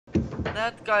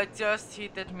That guy just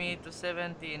hit me to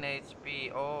 17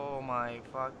 HP. Oh my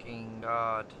fucking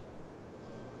god.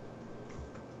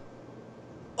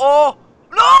 Oh!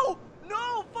 No!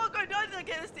 No! Fuck, I died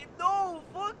against him! No!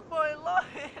 Fuck my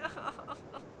life!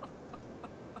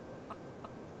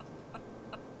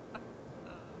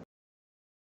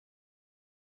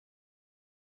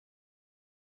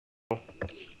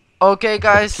 Okay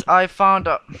guys, I found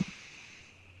a...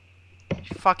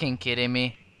 You fucking kidding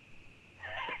me?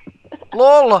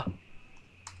 LOL!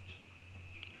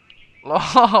 LOL,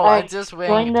 I just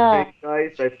Join winged. the. Hey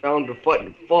guys, I found the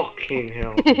fucking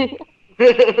hell.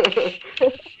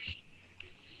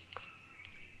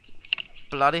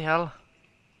 Bloody hell.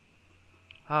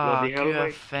 Ah, Bloody hell,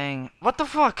 mate. QFing. What the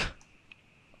fuck?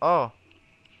 Oh.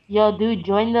 Yo, dude,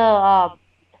 join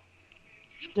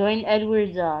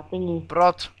Edward's thingy.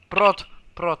 Prot.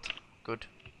 Good.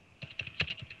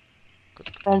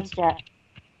 Friends chat.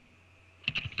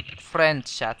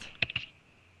 French chat.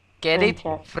 Get Friend it?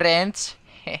 chat. French.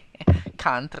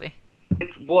 Country.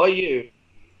 What are you?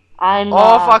 I'm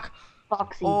Oh fuck.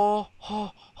 Foxy. Oh.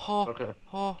 Okay.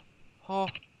 Oh.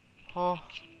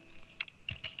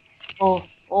 Oh.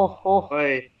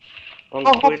 Wait, I'm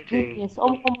Oh my quitting. goodness.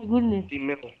 Oh my goodness. 50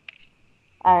 mil.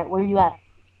 Alright, where you at?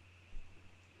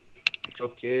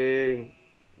 Joking.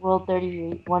 World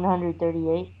 38.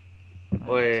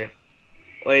 138.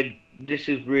 Wait, this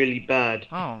is really bad.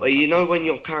 Oh. Wait, you know when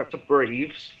your character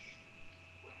breathes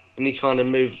and he kind of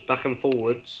moves back and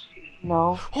forwards?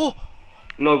 No. Oh.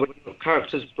 No, when your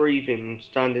character's breathing,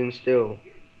 standing still.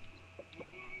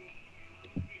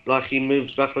 Like he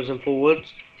moves backwards and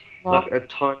forwards, No. like a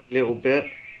tiny little bit.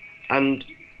 And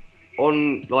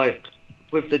on, like,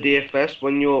 with the DFS,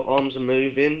 when your arms are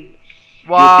moving,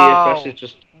 your DFS is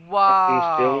just standing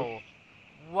still.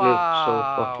 Looks so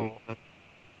fucking bad.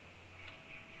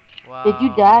 Wow. Did you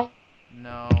die?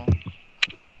 No.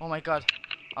 Oh my god.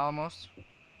 Almost.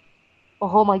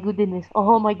 Oh my goodness.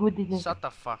 Oh my goodness. Shut the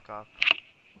fuck up.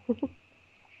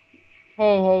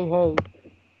 Hey.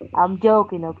 I'm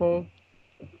joking, okay?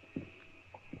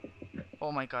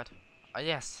 Oh my god.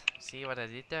 Yes. See what I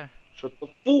did there? Shut the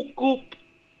fuck up!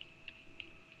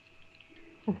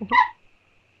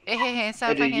 Hehehe, so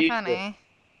Eddie, fucking you funny.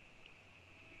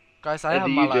 Guys, I have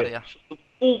Eddie, you do it. malaria. Shut the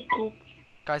fuck up!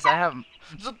 Guys, I have...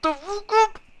 Shut the fuck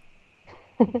up!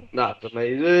 That's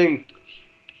amazing!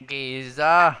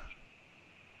 Giza.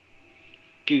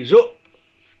 Geez up!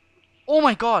 Oh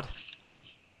my god.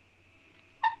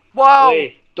 Wow.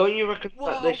 Wait, don't you reckon that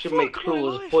Wow, they should make fuck my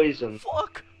claws life. poison?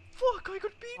 Fuck, I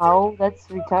got beaten. Oh, that's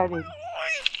retarded.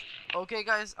 Okay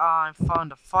guys, I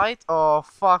found a fight. Oh,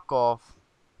 fuck off.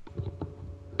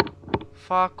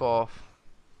 Fuck off.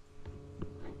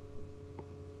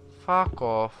 Fuck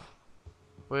off.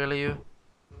 Will you?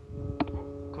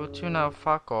 Could you now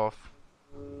fuck off?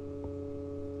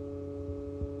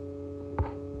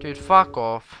 Dude, fuck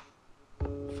off.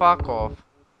 Fuck off.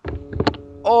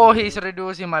 Oh, he's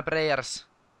reducing my prayers.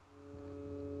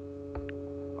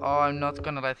 Oh, I'm not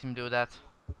gonna let him do that.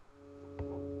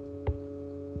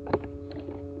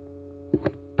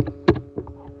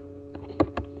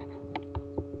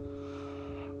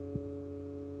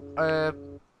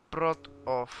 Prot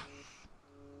off.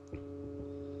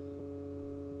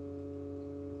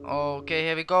 Okay,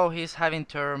 here we go. He's having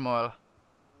turmoil.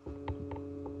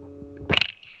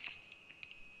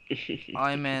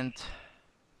 I meant...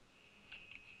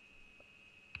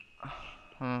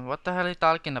 what the hell are you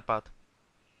talking about?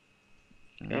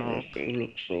 No, Everything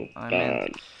looks so I bad.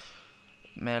 meant...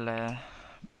 melee...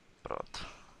 prot.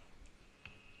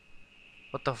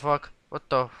 What the fuck? What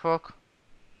the fuck?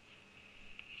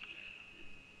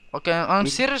 Okay, I'm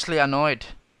seriously annoyed.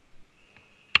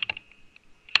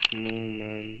 No,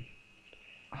 man.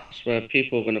 I swear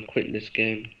people are gonna quit this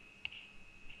game.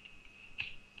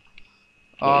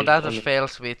 Oh, Wait, that's a fail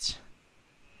switch.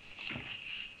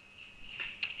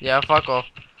 Yeah, fuck off.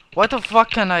 Why the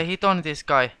fuck can I hit on this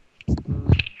guy?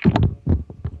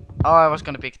 Oh, I was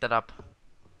gonna pick that up.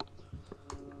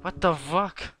 What the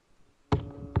fuck?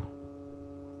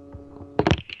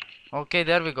 Okay,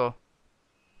 there we go.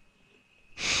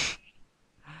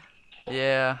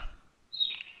 Yeah.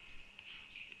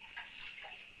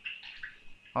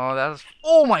 Oh, that's...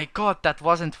 Oh my god, that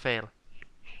wasn't fail.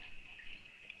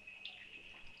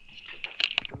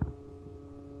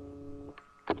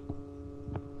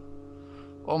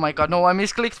 Oh my god, no, I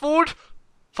misclicked food!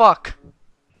 Fuck.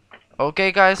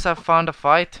 Okay, guys, I found a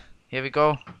fight. Here we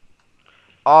go.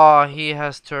 Oh, he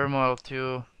has turmoil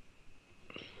too. Oh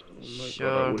my god, I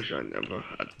Sure. wish I never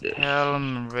had this.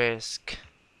 Helm risk.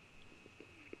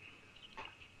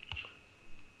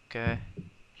 Okay.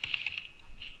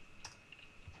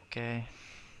 Okay.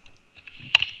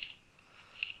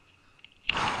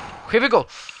 Here we go.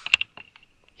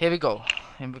 Here we go.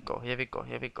 Here we go. Here we go.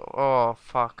 Here we go. Oh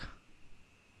fuck.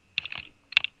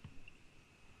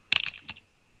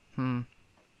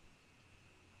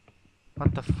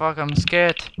 What the fuck? I'm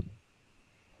scared.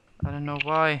 I don't know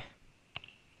why.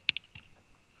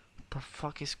 What the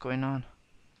fuck is going on?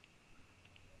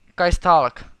 Guys,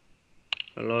 talk.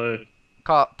 Hello.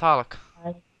 Talk.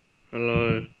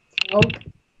 Hello. Smoke.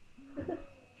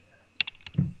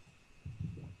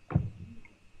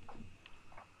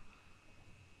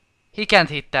 He can't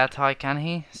hit that high, can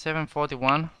he?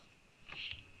 741.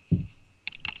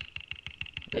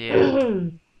 Yeah.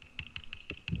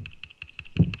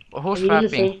 Oh, who's Are you in the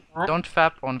fapping? same spot? Don't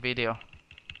fap on video.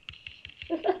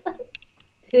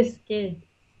 This kid.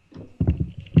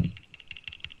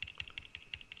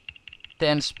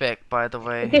 10 spec, by the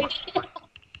way.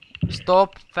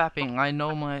 Stop fapping. I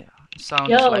know my sound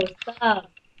is Yo, like.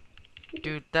 stop.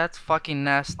 Dude, that's fucking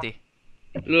nasty.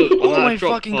 Look, I'm Oh at my a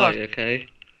drop fucking party, god. okay?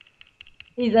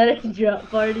 He's at a drop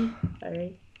party.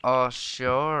 Alright. Oh,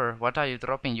 sure. What are you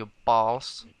dropping, you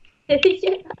balls? Yeah.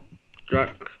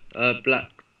 Black.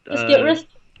 Just get risk.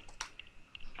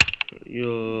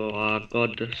 You are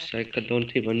God's sake, I don't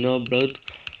even know, bro.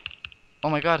 Oh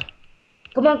my god.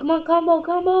 Come on,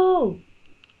 combo.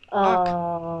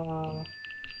 Fuck.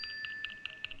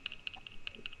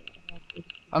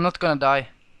 I'm not gonna die.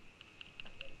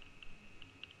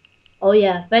 Oh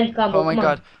yeah, bench combo. Oh my Come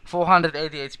god. on.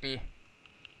 480 HP.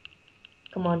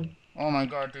 Come on. Oh my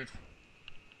god, dude.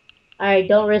 Alright,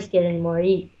 don't risk it anymore.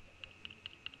 Eat.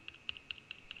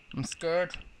 I'm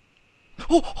scared.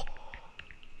 Oh!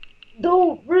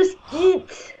 Don't risk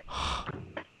it.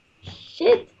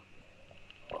 Shit.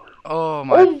 Oh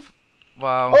my.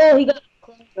 Wow. Oh, he got a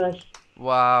close rush.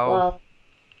 Wow.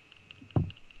 Wow.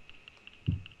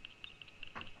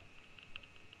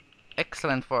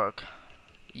 Excellent work.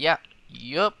 Yeah.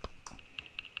 Yup.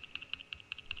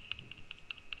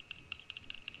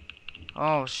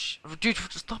 Oh dude,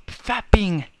 stop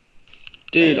fapping.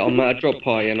 Dude, I'm at a drop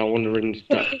party and I want to rinse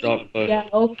that drop. Yeah,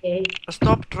 okay.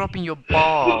 Stop dropping your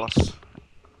balls.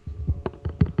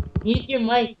 Mute your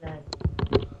mic, man.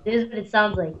 This is what it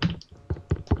sounds like.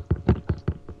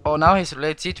 Oh, now he's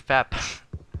legit fap.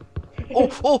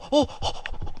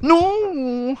 Oh,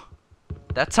 no.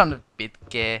 That sounded a bit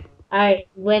gay. Alright,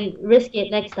 risk it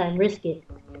next time. Risk it.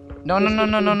 No.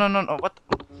 What?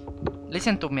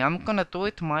 Listen to me. I'm gonna do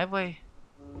it my way.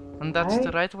 And that's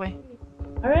the right way.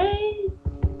 Alright.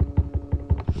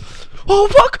 Oh,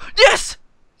 fuck! Yes!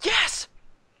 Yes!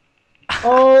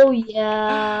 Oh,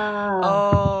 yeah.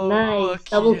 Oh, nice. fuck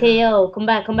Double yeah. KO. Come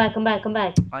back.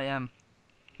 I am.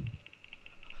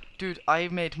 Dude, I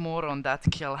made more on that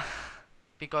kill.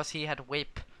 Because he had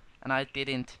whip. And I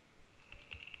didn't.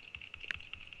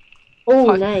 Oh,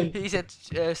 Fuck, nice. He's a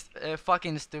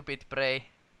fucking stupid prey.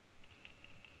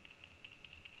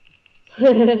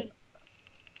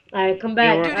 Alright, come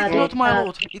back. Dude, it's not my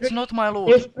loot. It's not my loot.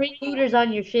 There's 3 looters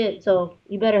on your shit, so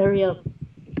you better hurry up.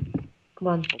 Come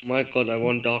on. Oh my god, I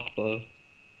want dark bow.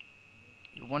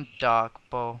 You want dark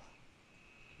bow?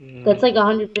 Yeah. That's like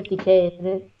 150k, isn't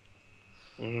it?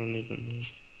 I don't even know.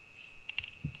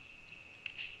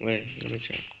 Wait, let me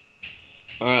check.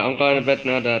 Alright, I'm going to bed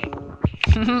now, Dad.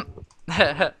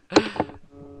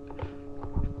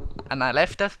 And I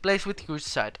left that place with good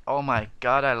side. Oh my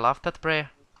god, I love that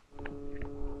prayer.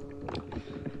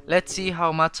 Let's see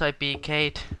how much I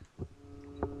PK'd.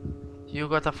 You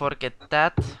gotta forget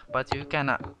that, but you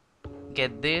can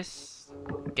get this,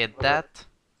 get that.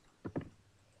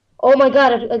 Oh my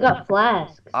god, I got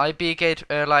flasks. I PK'd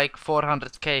like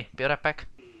 400k. Be right back.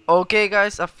 Okay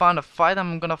guys, I found a fight.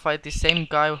 I'm gonna fight the same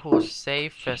guy who's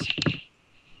safest.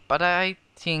 But I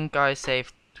think I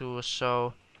saved too,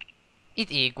 so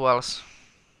it equals.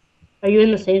 Are you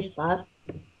in the same spot?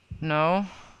 No.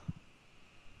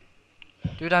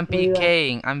 Dude, I'm Where you at?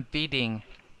 PKing. I'm beating.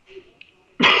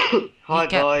 Hi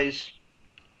guys.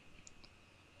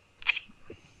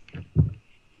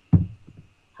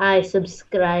 Hi,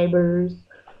 subscribers.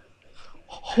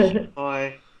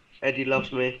 Hi. Eddie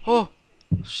loves me. Oh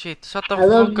shit! Shut the I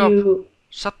love fuck up! you.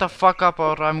 Shut the fuck up,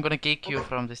 or I'm gonna kick you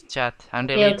from this chat and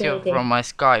Okay, delete okay, you okay. from my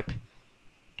Skype.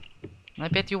 I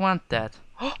bet you want that.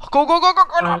 Go!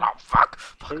 No! Fuck!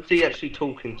 Who's he actually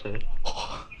talking to?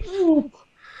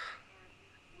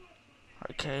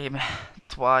 I came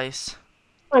twice.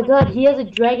 Oh my god, he has a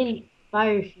dragon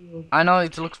fire shield. I know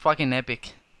it looks fucking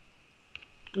epic.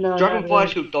 No, Dragon not Fire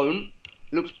really. Shield don't.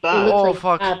 Looks It bad. looks Oh, like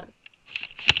fuck. crap.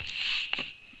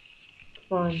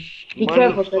 Come on. Be Mine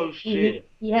careful, looks so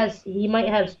 'cause he might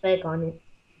have spec on it.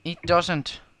 It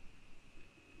doesn't.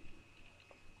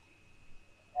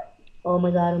 Oh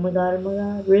my god, oh my god, oh my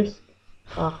god. Risk.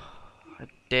 Oh,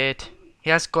 Dead. He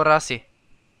has Korasi.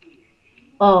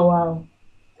 oh wow.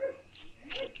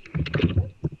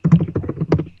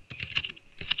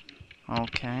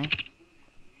 Okay.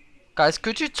 Guys,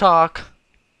 could you talk?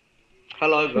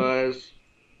 Hello guys.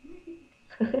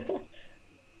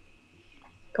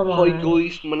 Come Hi on.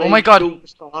 guys, my Oh my name's god. Joe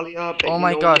Stalia, I bet Oh you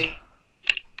my know god. me.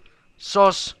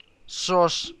 Sauce.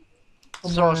 Sauce.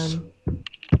 Come Sauce. on.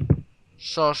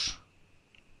 Sauce.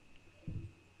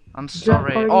 I'm Draft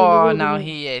sorry. party in the Oh, now wilderness.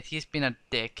 he ate. He's been a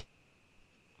dick.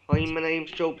 Hi, my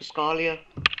name's Joe Pascalia.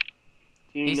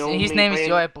 Do you know His me name by is any...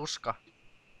 Joe Puska.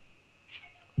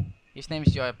 His name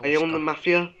is Joe I own the Puska.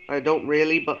 mafia? I don't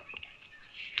really, but...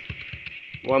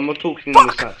 Why am I talking in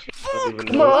this Fuck! accent? I don't Fuck! even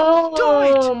Come know. on.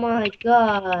 Died! Oh my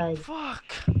god. Fuck!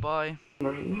 Bye.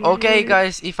 Okay,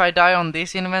 guys, if I die on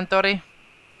this inventory.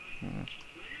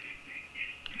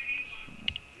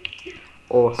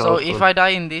 Oh, So hell, if son. I die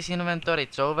in this inventory,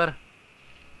 it's over.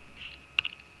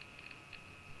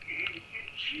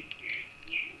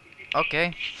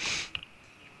 Okay.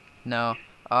 No.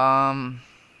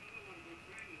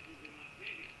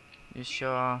 You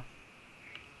sure?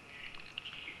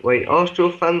 Wait, ask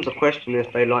your fans a question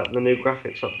if they like the new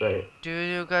graphics update. Do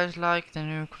you guys like the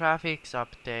new graphics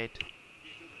update?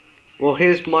 Well,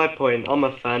 here's my point. I'm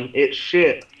a fan. It's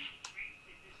shit.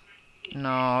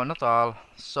 No, not all.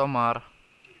 Some are.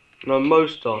 No,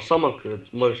 most are. Some are good.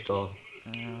 Most are.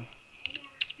 Yeah.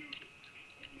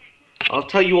 I'll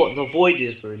tell you what, the Void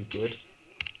is very good.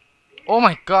 Oh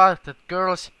my god, that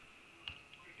girl's.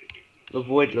 The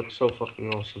Void looks so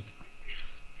fucking awesome.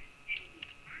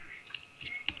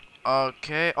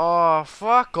 Okay. Oh,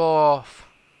 fuck off.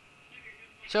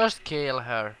 Just kill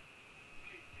her.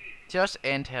 Just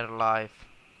end her life.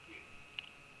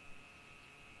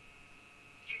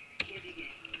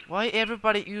 Why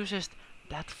everybody uses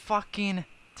that fucking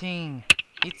thing?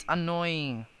 It's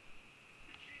annoying.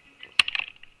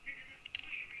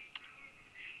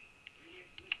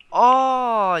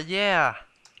 Oh, yeah.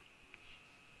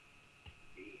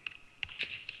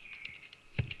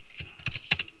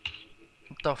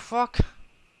 What the fuck?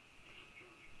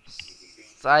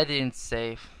 I didn't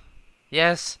save.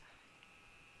 Yes.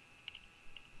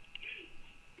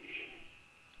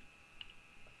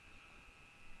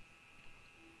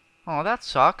 Oh, that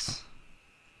sucks.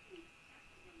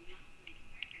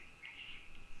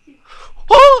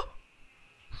 Oh!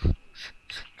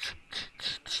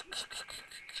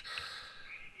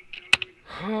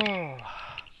 Oh,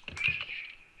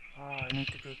 I need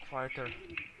to be quieter.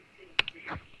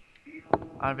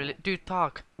 I really. Dude,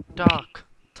 talk. Talk.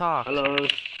 Talk. Hello.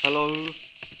 Hello.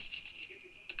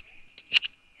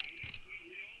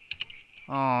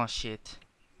 Oh, shit.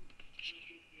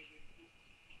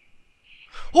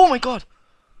 Oh my god!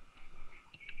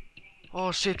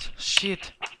 Oh, shit.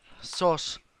 Shit.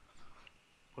 Sauce.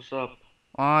 What's up?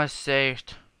 I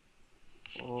saved.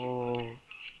 Oh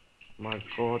my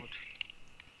god.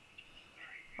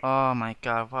 Oh my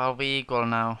god. Well, we equal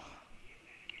now.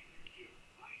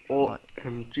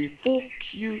 OMG, fuck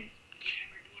you.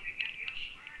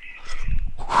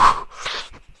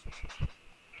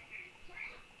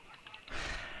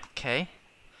 Okay.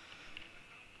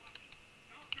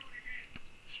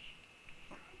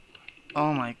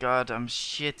 Oh my god, I'm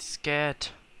shit scared.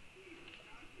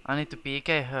 I need to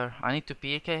PK her. I need to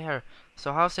PK her.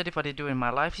 So how's everybody doing? My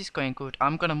life is going good.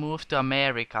 I'm gonna move to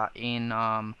America in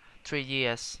 3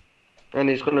 years. And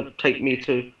he's gonna take me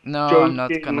too. No, I'm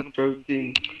not gonna. Joking,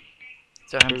 joking.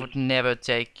 So I would never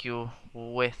take you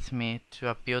with me to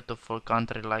a beautiful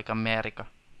country like America.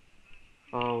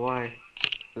 Oh, why?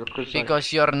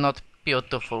 Because you're not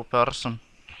beautiful person.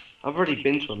 I've already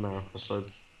been to America, so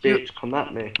You- bitch, come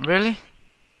at me. Really?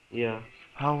 Yeah,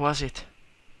 How was it?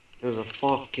 it was a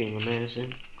fucking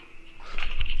amazing.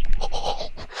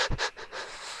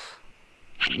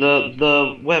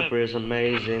 The weather is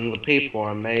amazing. The people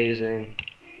are amazing.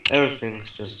 Everything's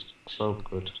just so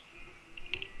good.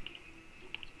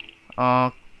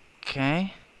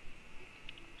 Okay.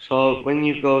 So when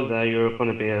you go there, you're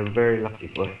gonna be a very lucky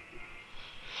boy.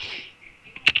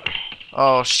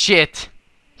 Oh shit!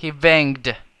 He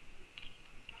banged.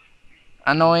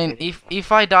 Annoying.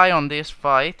 If I die on this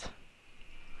fight.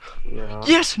 Yeah.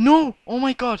 Yes! No! Oh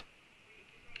my god!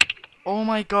 Oh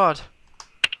my god!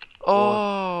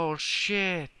 Oh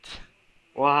shit!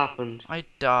 What happened? I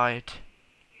died.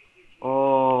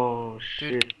 Oh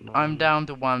Dude, shit, man. I'm down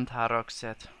to one Dharok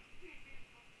set.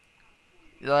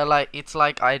 It's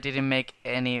like I didn't make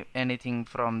anything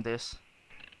from this.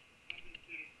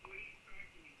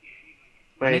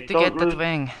 I need Wait, to don't get that lose.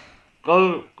 wing.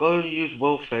 Go use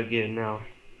welfare gear now.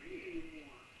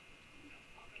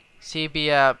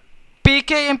 CB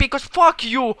PKM because fuck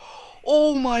you!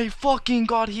 Oh my fucking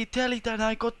god, he tell it and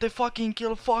I got the fucking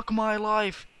kill, fuck my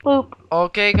life. Boop.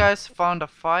 Okay guys, found a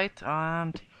fight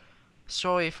and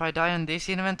so if I die in this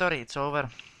inventory it's over.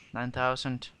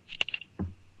 9,000.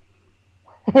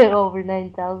 Over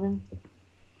 9,000.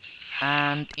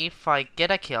 And if I get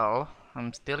a kill,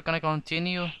 I'm still gonna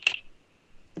continue.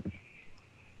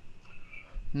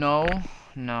 No,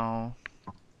 no.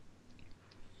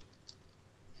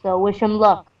 So wish him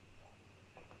luck.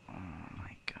 Oh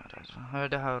my god, I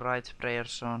heard how write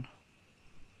prayers on.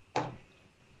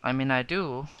 I mean I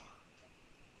do.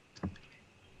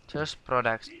 Just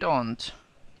products don't.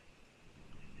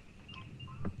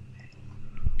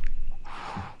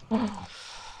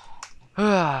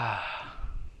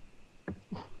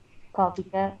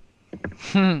 Copycat.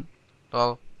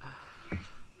 Lol.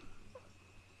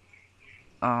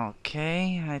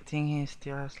 Okay, I think he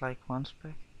still has like one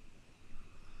spec.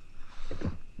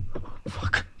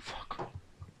 Fuck, fuck.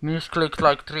 Misclicked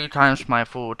like 3 times my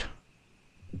food.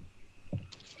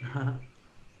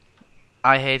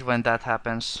 I hate when that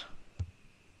happens.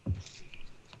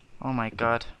 Oh my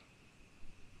god.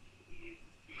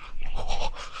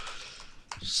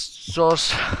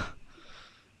 Sos.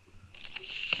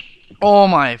 Oh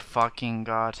my fucking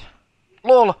god.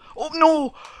 LOL! Oh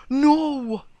no!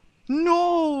 No!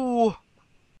 No!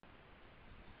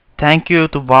 Thank you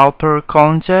to Valper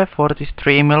Conje for this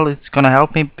 3 mil. It's gonna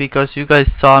help me because you guys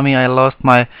saw me. I lost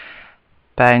my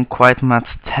bank quite much.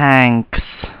 Thanks.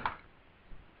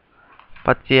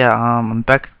 But yeah, I'm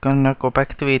gonna go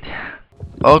back to it.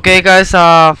 Okay guys,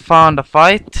 found a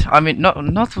fight. I mean,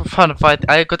 not found a fight.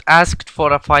 I got asked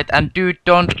for a fight and dude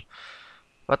don't...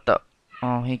 What the...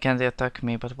 Oh, he can't attack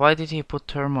me, but why did he put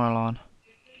turmoil on?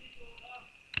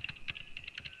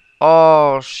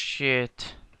 Oh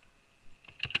shit.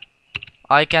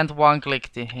 I can't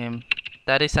one-click to him.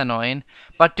 That is annoying.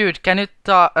 But dude, can you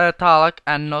talk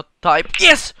and not type?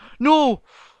 Yes! No!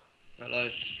 Hello.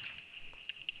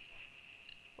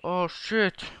 Oh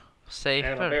shit. Hang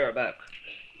on, I'll be Safer. right back.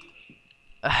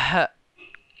 Hang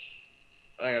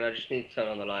on, I just need to turn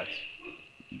on the lights.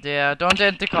 Yeah, don't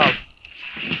end the call.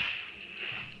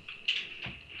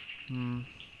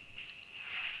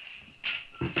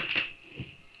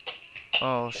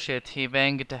 Oh shit, he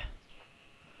banged.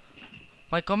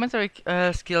 My commentary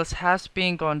skills has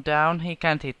been gone down. He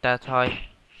can't hit that high.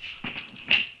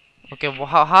 Okay, well,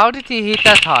 how did he hit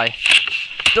that high?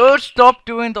 Dude, stop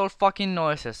doing those fucking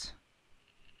noises.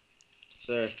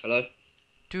 Sorry, hello?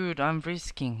 Dude, I'm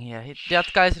risking here.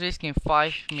 That guy's risking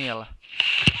 5 mil.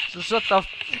 So shut the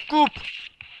fuck up!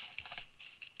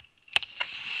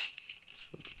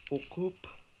 Fuck up.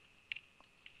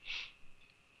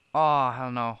 Oh,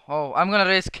 hell no. Oh, I'm gonna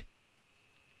risk.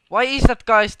 Why is that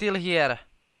guy still here?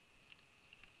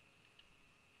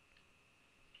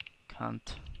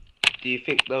 Can't. Do you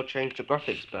think they'll change the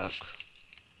graphics back?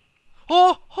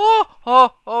 Oh, oh,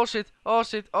 oh, oh shit, oh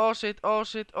shit, oh shit, oh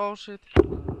shit, oh shit.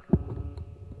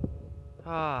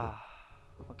 Ah.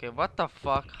 Okay, what the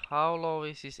fuck? How low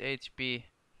is his HP?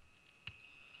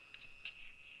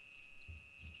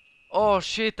 Oh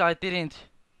shit, I didn't.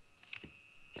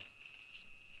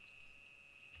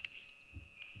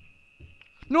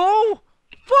 No!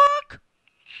 Fuck!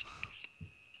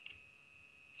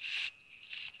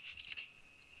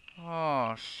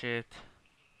 Oh shit.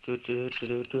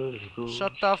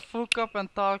 Shut the fuck up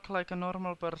and talk like a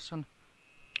normal person.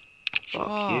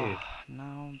 Fuck you.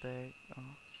 Now they...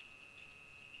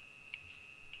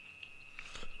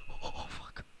 Oh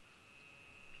fuck.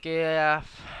 KF.